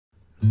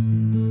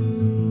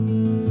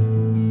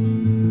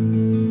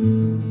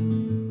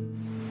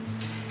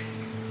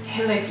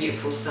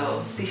beautiful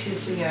souls. This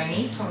is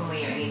Leonie from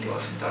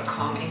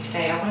leoniedawson.com, and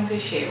today I wanted to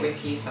share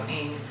with you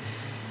something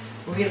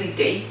really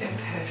deep and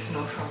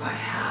personal from my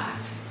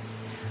heart.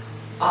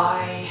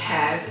 I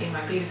have in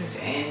my business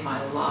and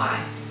my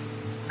life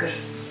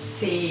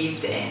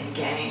received and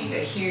gained a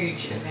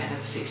huge amount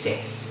of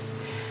success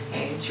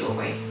and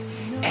joy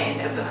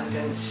and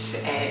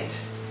abundance, and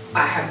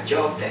I have a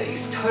job that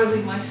is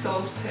totally my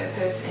soul's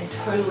purpose and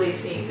totally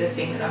the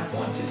thing that I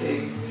want to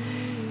do.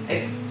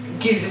 It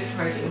gives us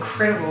the most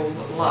incredible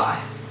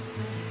life.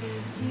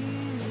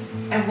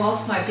 And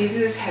whilst my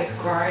business has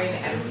grown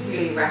at a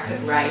really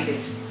rapid rate,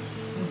 it's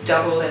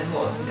doubled and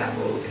more than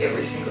doubled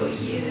every single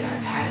year that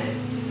I've had it.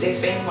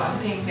 There's been one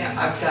thing that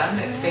I've done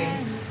that's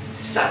been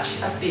such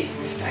a big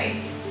mistake.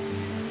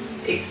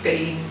 It's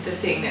been the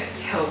thing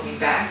that's held me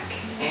back,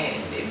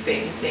 and it's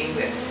been the thing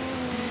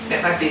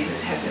that my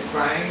business hasn't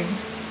grown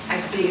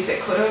as big as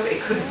it could have. It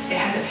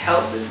hasn't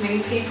helped as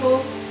many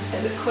people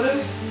as it could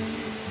have.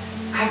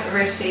 I haven't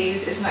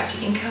received as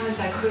much income as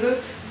I could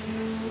have,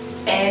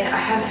 and I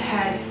haven't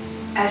had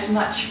as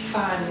much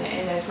fun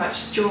and as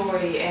much joy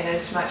and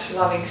as much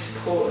loving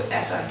support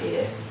as I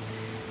did.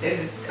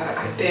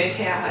 I burnt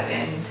out,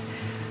 and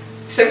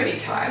so many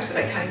times that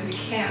I can't even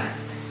count.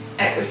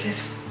 And it was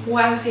just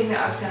one thing that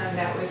I've done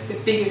that was the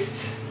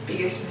biggest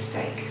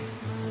mistake.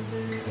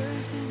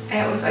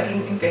 And it was I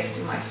didn't invest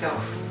in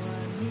myself.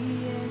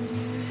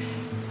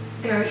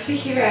 And I was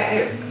thinking about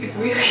it, it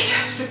really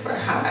touches my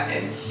heart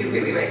and it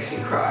really makes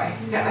me cry.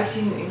 That I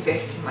didn't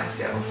invest in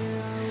myself.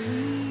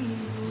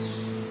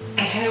 And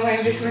how do I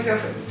invest in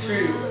myself?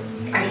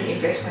 I didn't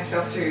invest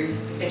myself through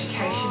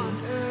education,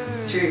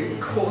 through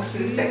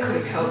courses that could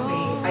have helped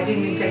me. I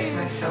didn't invest in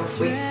myself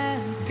with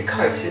the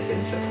coaches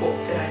and support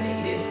that I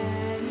needed.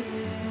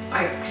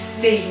 I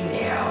see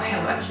now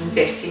how much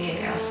investing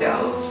in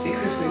ourselves,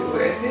 because we were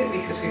worth it,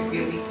 because we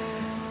really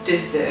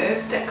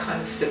deserve that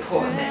kind of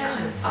support and that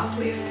kind of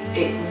uplift.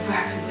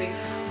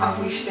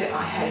 I wish that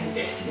I had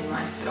invested in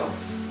myself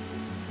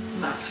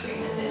much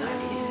sooner than I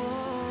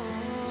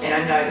did. And I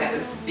know that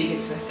was the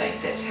biggest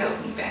mistake that's held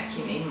me back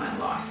in my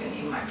life and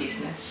in my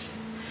business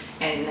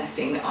and the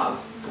thing that I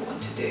was born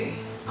to do.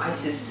 I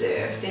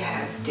deserve to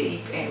have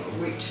deep and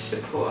rich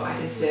support. I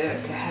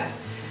deserve to have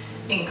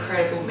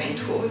incredible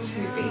mentors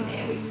who've been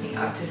there with me.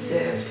 I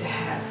deserve to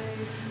have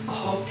a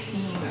whole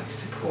team of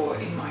support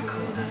in my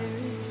corner.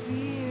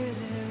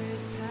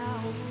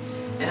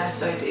 And I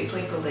so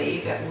deeply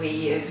believe that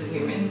we as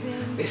women,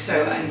 we're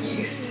so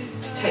unused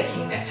to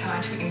taking that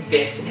time to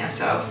invest in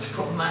ourselves, to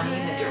put money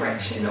in the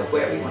direction of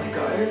where we want to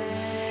go,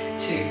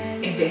 to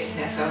invest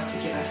in ourselves, to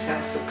give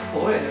ourselves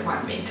support and the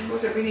right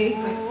mentors that we need.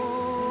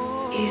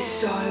 It is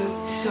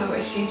so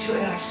essential,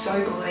 and I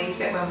so believe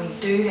that when we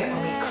do that,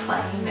 when we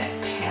claim that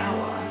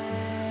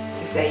power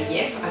to say,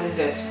 yes, I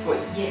deserve support,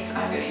 yes,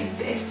 I'm going to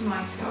invest in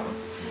myself,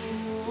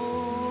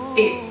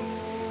 it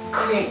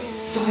creates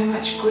so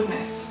much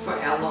goodness for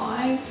our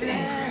lives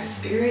and for our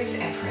spirits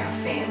and for our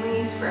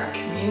families, for our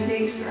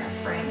communities, for our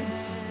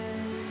friends.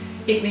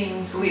 It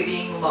means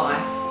living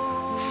life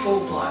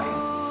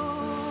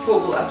full-blown,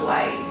 full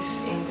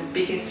ablaze in the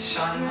biggest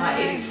shining light.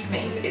 It just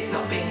means it's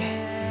not being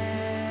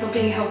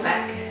held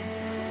back.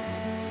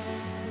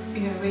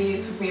 You know, we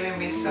as women,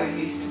 we're so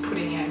used to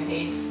putting our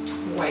needs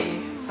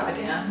way far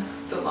down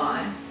the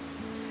line.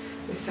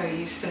 We're so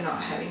used to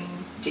not having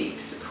deep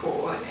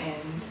support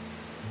and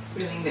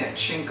really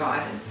nurturing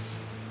guidance.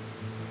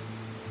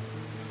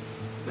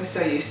 We're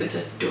so used to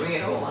just doing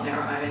it all on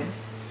our own.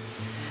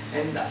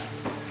 And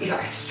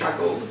I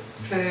struggled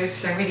for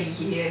so many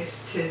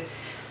years to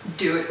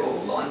do it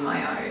all on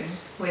my own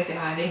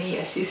without any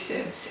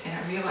assistance, and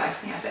I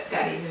realise now that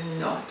that is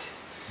not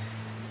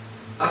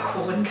a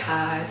calling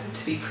card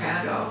to be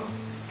proud of,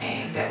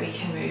 and that we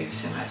can move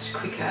so much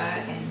quicker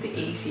and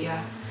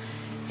easier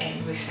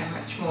and with so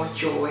much more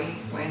joy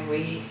when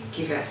we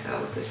give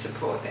ourselves the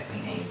support that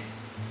we need.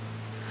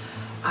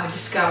 I've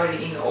discovered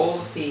in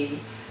all of the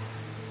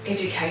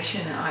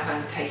education that I've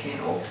undertaken, in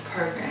all the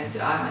programs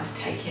that I've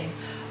undertaken,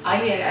 I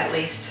get at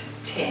least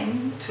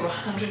 10 to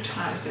 100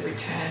 times the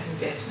return of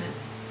investment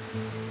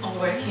on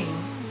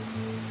working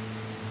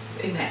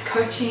in that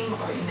coaching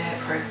or in that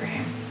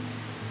program.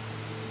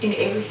 In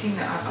everything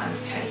that I've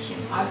undertaken,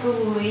 I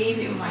believe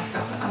in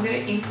myself that I'm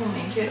going to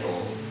implement it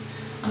all.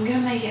 I'm going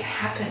to make it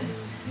happen.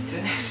 It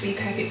doesn't have to be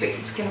perfect, but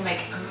it's going to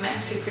make a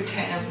massive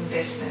return of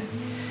investment.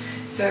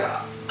 So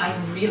I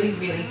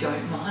really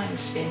don't mind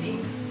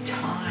spending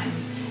time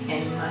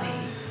and money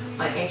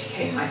on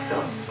educating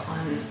myself,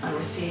 on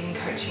receiving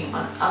coaching,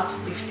 on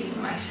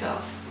uplifting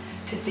myself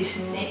to this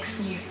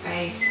next new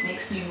phase, this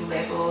next new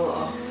level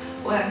of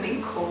what I'm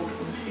being called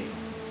into.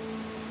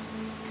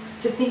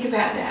 So think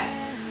about that.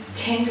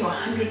 10 to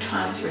 100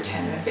 times the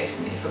return of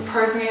investment. If a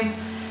program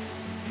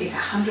is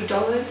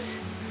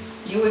 $100,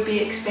 you would be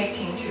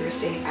expecting to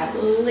receive at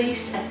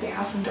least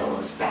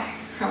 $1,000 back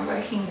from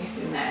working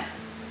within that.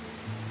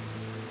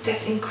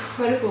 That's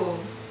incredible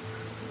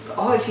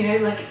odds, you know,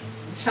 like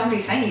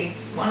somebody saying you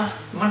want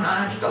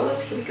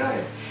 $900, here we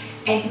go.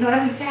 And not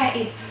only that,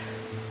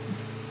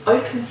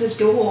 opens the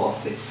door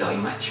for so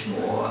much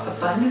more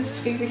abundance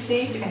to be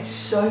received and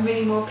so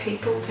many more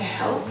people to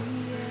help.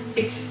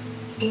 It's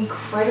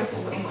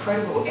incredible,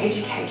 incredible.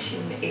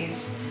 Education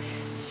is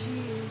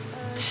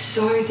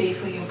so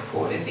deeply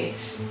important.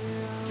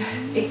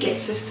 It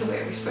gets us to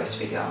where we're supposed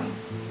to be going.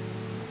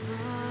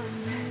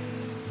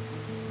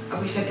 I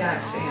wish I'd done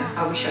it sooner.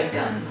 I wish I'd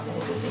done all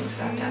the things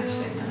that I've done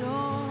sooner.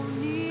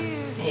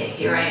 Yeah,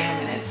 here I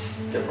am, and it's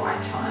the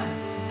right time.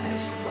 And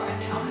it's the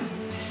right time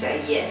to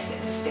say yes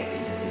and to step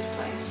into this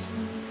place.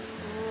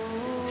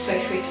 So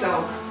sweet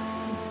soul,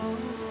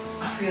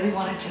 I really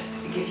want to just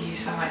give you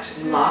so much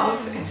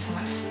love and so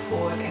much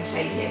support and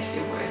say yes,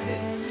 you're worth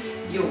it.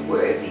 You're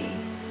worthy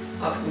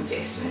of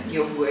investment.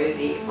 You're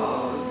worthy of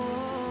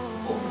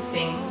all the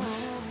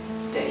things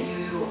that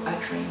you are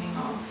dreaming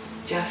of.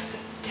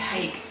 Just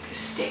take the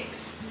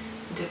steps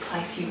into the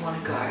place you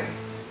want to go.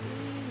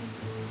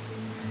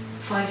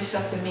 Find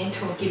yourself the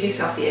mentor, give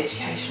yourself the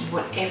education,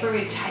 whatever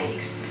it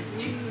takes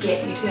to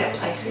get you to that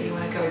place where you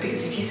want to go.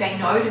 Because if you say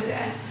no to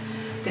that,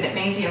 then it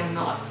means you're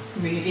not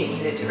moving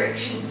in the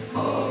direction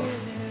of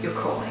your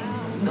calling,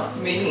 not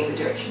moving in the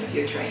direction of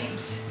your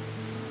dreams.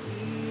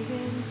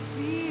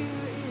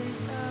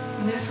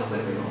 And that's what we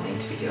all need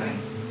to be doing.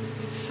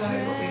 It's so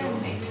what we all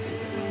need to be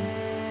doing.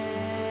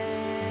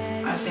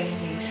 I'm sending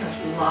you so much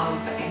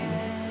love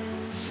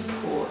and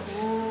support.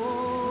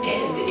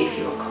 And if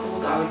you are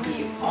called, I would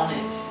be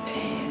honoured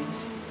and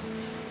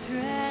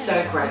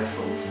so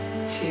grateful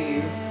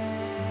to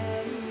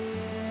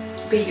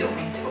be your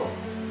mentor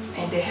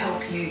and to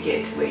help you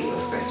get to where you're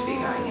supposed to be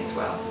going as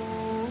well.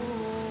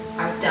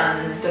 I've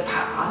done the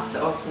path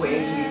of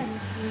where you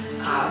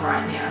are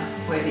right now,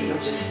 whether you're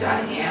just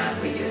starting out,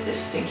 whether you're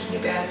just thinking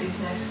about a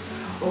business,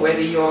 or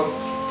whether you're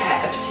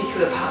at a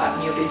particular part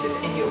in your business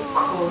and you're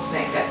called to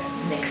make that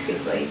next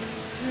big leap.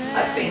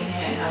 I've been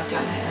there and I've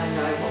done it, and I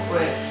know what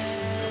works,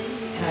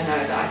 and I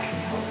know that I can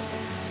help.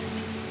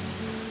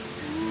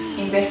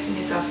 Invest in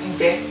yourself,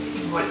 invest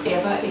in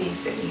whatever it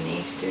is that you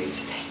need to do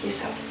to take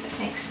yourself to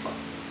the next spot.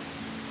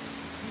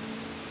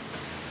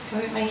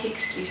 Don't make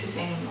excuses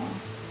anymore.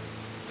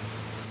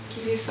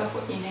 Give yourself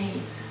what you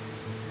need.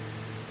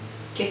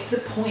 Get to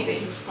the point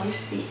that you're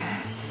supposed to be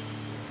at,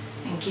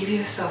 and give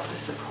yourself the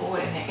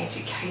support and the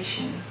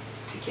education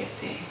to get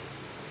there.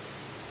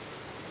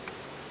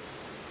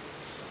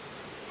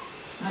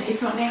 And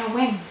if not now,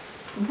 when?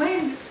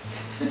 When?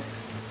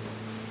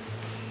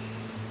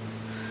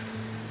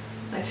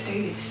 Let's do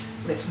this.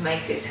 Let's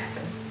make this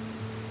happen.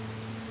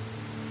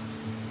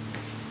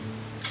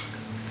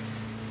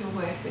 You're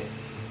worth it.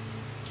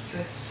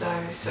 You're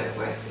so, so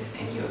worth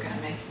it, and you're going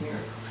to make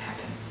miracles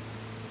happen.